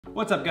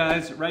What's up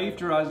guys, Raif,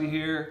 Derrazi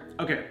here.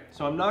 Okay,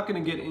 so I'm not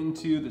gonna get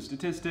into the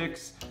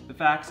statistics, the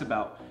facts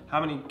about how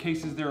many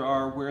cases there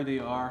are, where they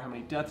are, how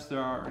many deaths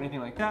there are, or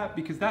anything like that,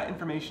 because that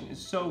information is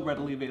so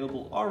readily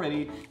available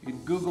already. You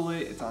can Google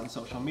it, it's on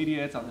social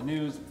media, it's on the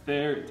news, it's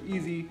there, it's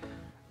easy.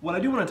 What I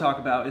do wanna talk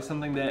about is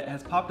something that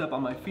has popped up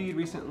on my feed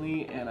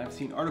recently, and I've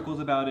seen articles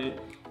about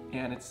it,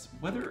 and it's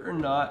whether or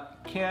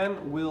not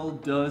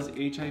does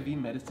HIV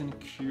medicine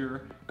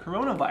cure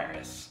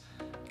coronavirus?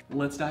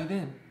 Let's dive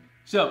in.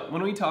 So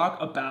when we talk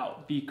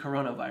about the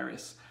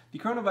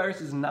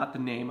coronavirus is not the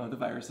name of the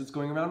virus that's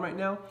going around right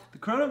now. The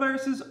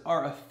coronaviruses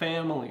are a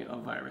family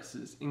of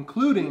viruses,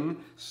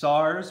 including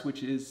SARS,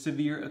 which is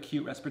severe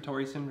acute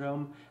respiratory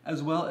syndrome,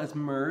 as well as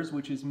MERS,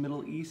 which is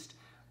Middle East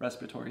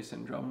respiratory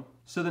syndrome.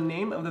 So the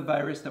name of the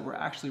virus that we're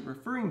actually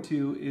referring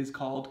to is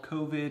called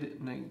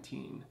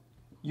COVID-19.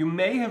 You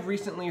may have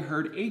recently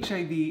heard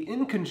HIV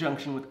in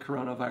conjunction with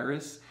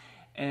coronavirus,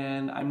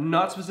 and I'm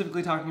not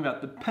specifically talking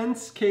about the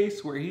Pence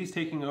case where he's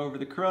taking over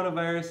the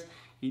coronavirus.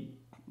 He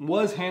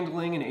was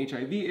handling an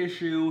HIV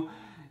issue.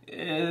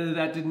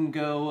 That didn't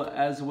go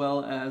as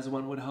well as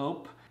one would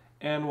hope.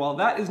 And while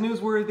that is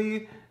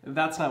newsworthy,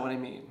 that's not what I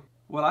mean.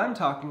 What I'm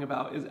talking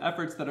about is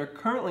efforts that are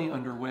currently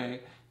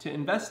underway to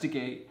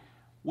investigate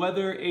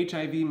whether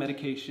HIV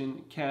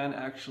medication can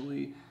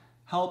actually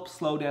help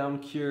slow down,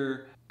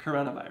 cure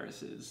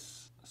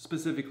coronaviruses,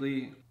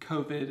 specifically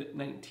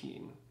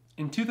COVID-19.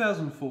 In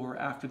 2004,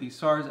 after the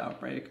SARS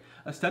outbreak,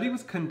 a study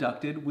was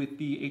conducted with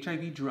the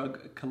HIV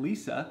drug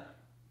Kaletra.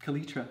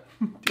 Damn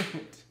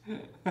it.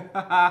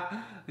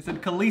 I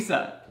said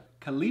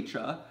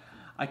Kaletra.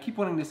 I keep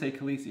wanting to say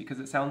Khaleesi because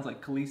it sounds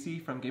like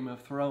Khaleesi from Game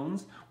of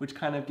Thrones, which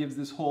kind of gives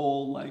this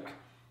whole like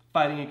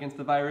fighting against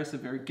the virus a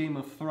very Game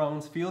of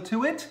Thrones feel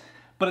to it.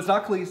 But it's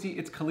not Khaleesi,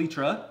 it's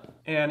Kaletra.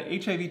 And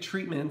HIV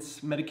treatments,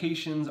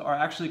 medications are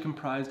actually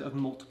comprised of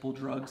multiple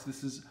drugs.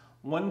 This is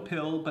one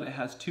pill, but it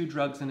has two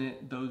drugs in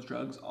it. Those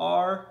drugs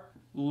are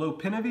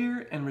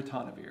lopinavir and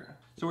ritonavir.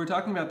 So we're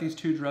talking about these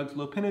two drugs,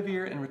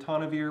 lopinavir and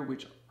ritonavir,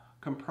 which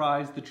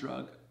comprise the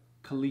drug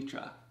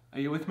Kaletra.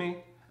 Are you with me?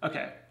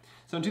 Okay.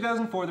 So in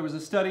 2004, there was a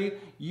study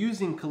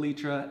using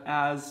Kaletra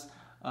as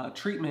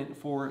treatment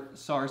for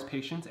SARS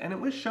patients, and it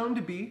was shown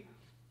to be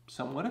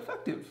somewhat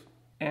effective.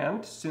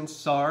 And since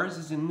SARS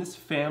is in this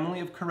family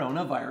of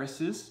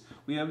coronaviruses,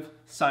 we have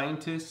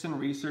scientists and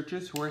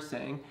researchers who are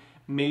saying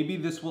maybe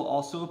this will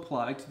also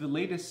apply to the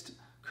latest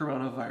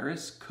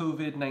coronavirus,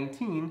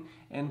 COVID-19,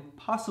 and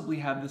possibly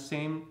have the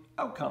same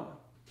outcome.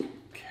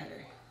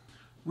 Okay.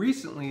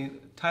 Recently,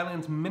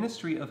 Thailand's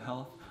Ministry of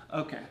Health,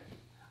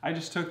 I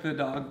just took the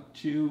dog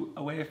Chew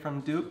away from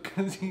Duke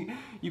because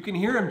you can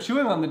hear him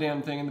chewing on the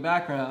damn thing in the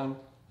background,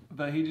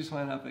 but he just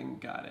went up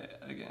and got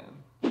it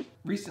again.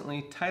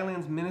 Recently,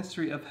 Thailand's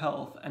Ministry of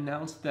Health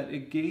announced that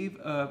it gave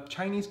a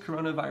Chinese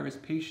coronavirus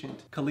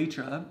patient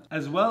Kaletra,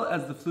 as well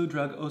as the flu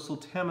drug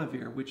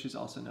oseltamivir, which is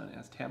also known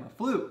as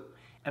Tamiflu.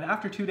 And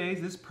after 2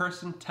 days, this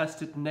person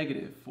tested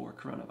negative for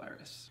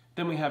coronavirus.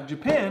 Then we have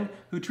Japan,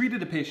 who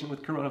treated a patient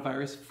with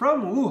coronavirus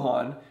from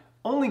Wuhan,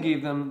 only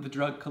gave them the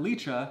drug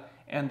Kaletra,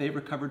 and they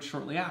recovered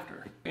shortly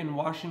after. In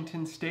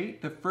Washington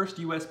state, the first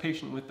US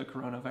patient with the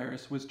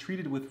coronavirus was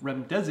treated with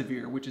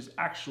remdesivir, which is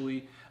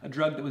actually a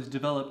drug that was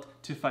developed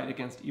to fight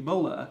against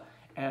Ebola,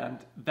 and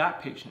that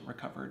patient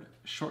recovered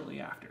shortly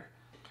after.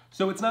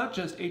 So it's not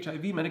just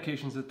HIV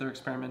medications that they're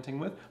experimenting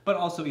with, but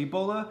also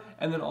Ebola,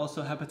 and then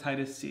also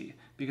hepatitis C,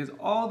 because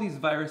all these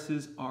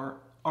viruses are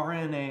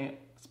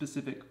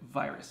RNA-specific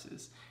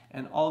viruses,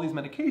 and all these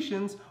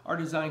medications are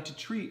designed to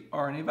treat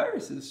RNA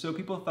viruses. So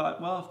people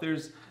thought, well, if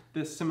there's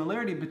this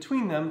similarity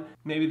between them,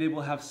 maybe they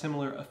will have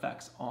similar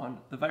effects on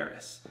the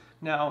virus.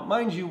 Now,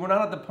 mind you, we're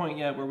not at the point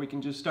yet where we can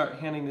just start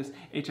handing this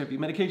HIV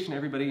medication to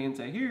everybody and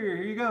say, here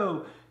you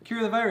go,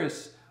 cure the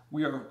virus.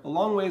 We are a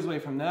long ways away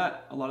from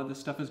that. A lot of this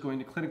stuff is going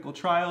to clinical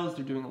trials.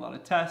 They're doing a lot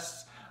of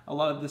tests. A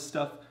lot of this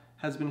stuff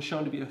has been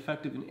shown to be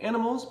effective in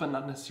animals, but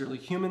not necessarily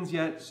humans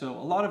yet. So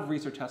a lot of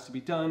research has to be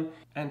done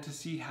and to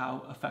see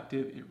how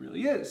effective it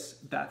really is.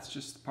 That's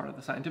just part of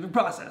the scientific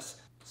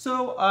process.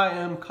 So I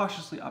am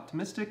cautiously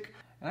optimistic.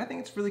 And I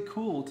think it's really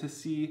cool to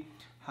see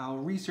how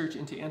research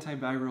into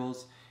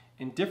antivirals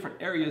in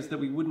different areas that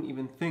we wouldn't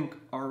even think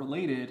are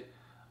related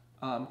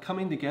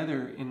coming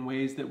together in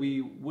ways that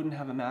we wouldn't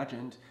have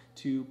imagined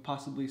to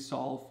possibly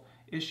solve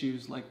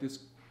issues like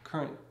this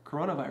current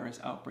coronavirus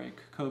outbreak,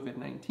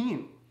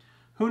 COVID-19.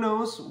 Who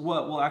knows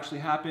what will actually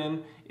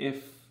happen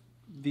if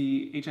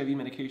the HIV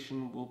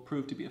medication will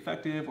prove to be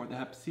effective, or the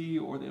Hep C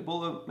or the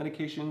Ebola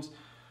medications.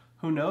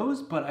 Who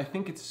knows? But I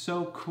think it's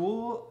so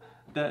cool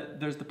that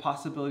there's the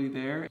possibility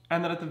there,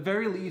 and that at the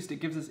very least it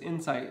gives us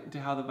insight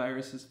into how the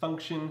viruses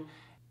function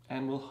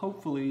and will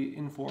hopefully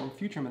inform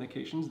future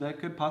medications that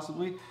could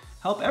possibly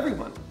help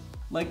everyone.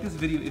 Like this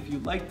video if you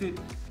liked it,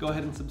 go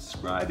ahead and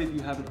subscribe if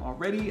you haven't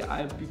already.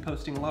 I'll be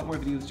posting a lot more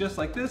videos just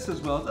like this,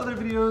 as well as other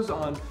videos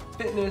on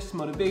fitness,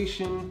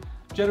 motivation,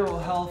 general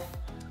health,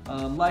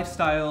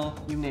 lifestyle,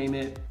 you name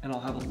it, and I'll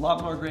have a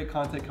lot more great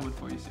content coming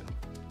for you soon.